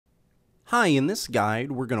Hi, in this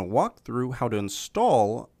guide, we're going to walk through how to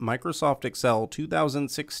install Microsoft Excel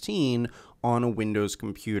 2016 on a Windows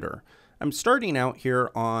computer. I'm starting out here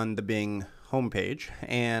on the Bing homepage,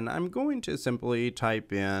 and I'm going to simply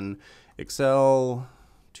type in Excel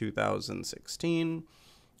 2016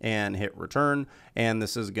 and hit return, and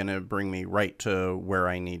this is going to bring me right to where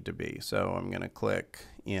I need to be. So I'm going to click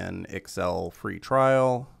in Excel free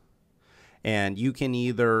trial. And you can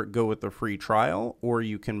either go with the free trial or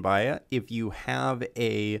you can buy it. If you have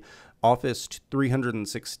a Office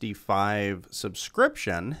 365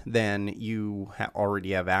 subscription, then you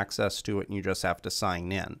already have access to it and you just have to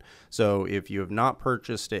sign in. So if you have not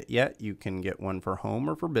purchased it yet, you can get one for home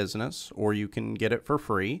or for business, or you can get it for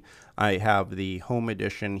free. I have the home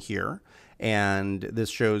edition here, and this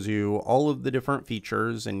shows you all of the different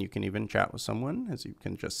features, and you can even chat with someone, as you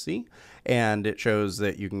can just see. And it shows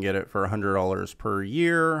that you can get it for $100 per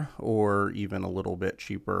year, or even a little bit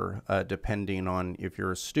cheaper, depending on if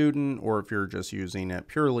you're a student or if you're just using it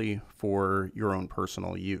purely for your own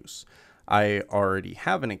personal use. I already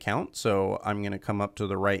have an account, so I'm going to come up to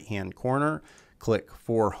the right-hand corner, click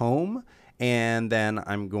for home, and then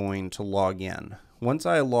I'm going to log in. Once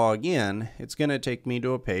I log in, it's going to take me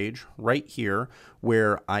to a page right here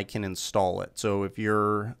where I can install it. So if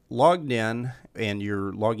you're logged in and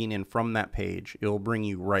you're logging in from that page, it'll bring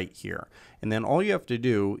you right here. And then all you have to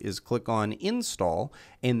do is click on install,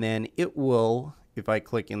 and then it will, if I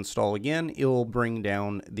click install again, it will bring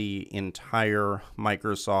down the entire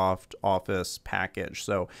Microsoft Office package.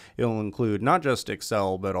 So it'll include not just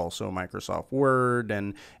Excel, but also Microsoft Word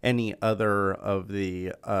and any other of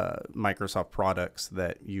the Microsoft products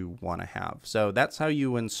that you want to have. So that's how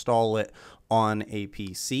you install it on a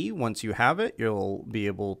PC. Once you have it, you'll be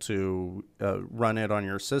able to run it on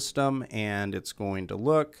your system, and it's going to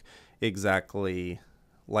look exactly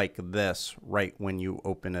like this right when you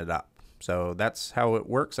open it up. So that's how it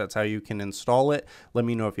works. That's how you can install it. Let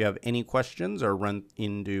me know if you have any questions or run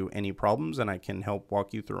into any problems, and I can help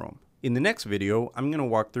walk you through them. In the next video, I'm going to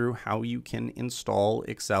walk through how you can install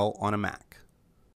Excel on a Mac.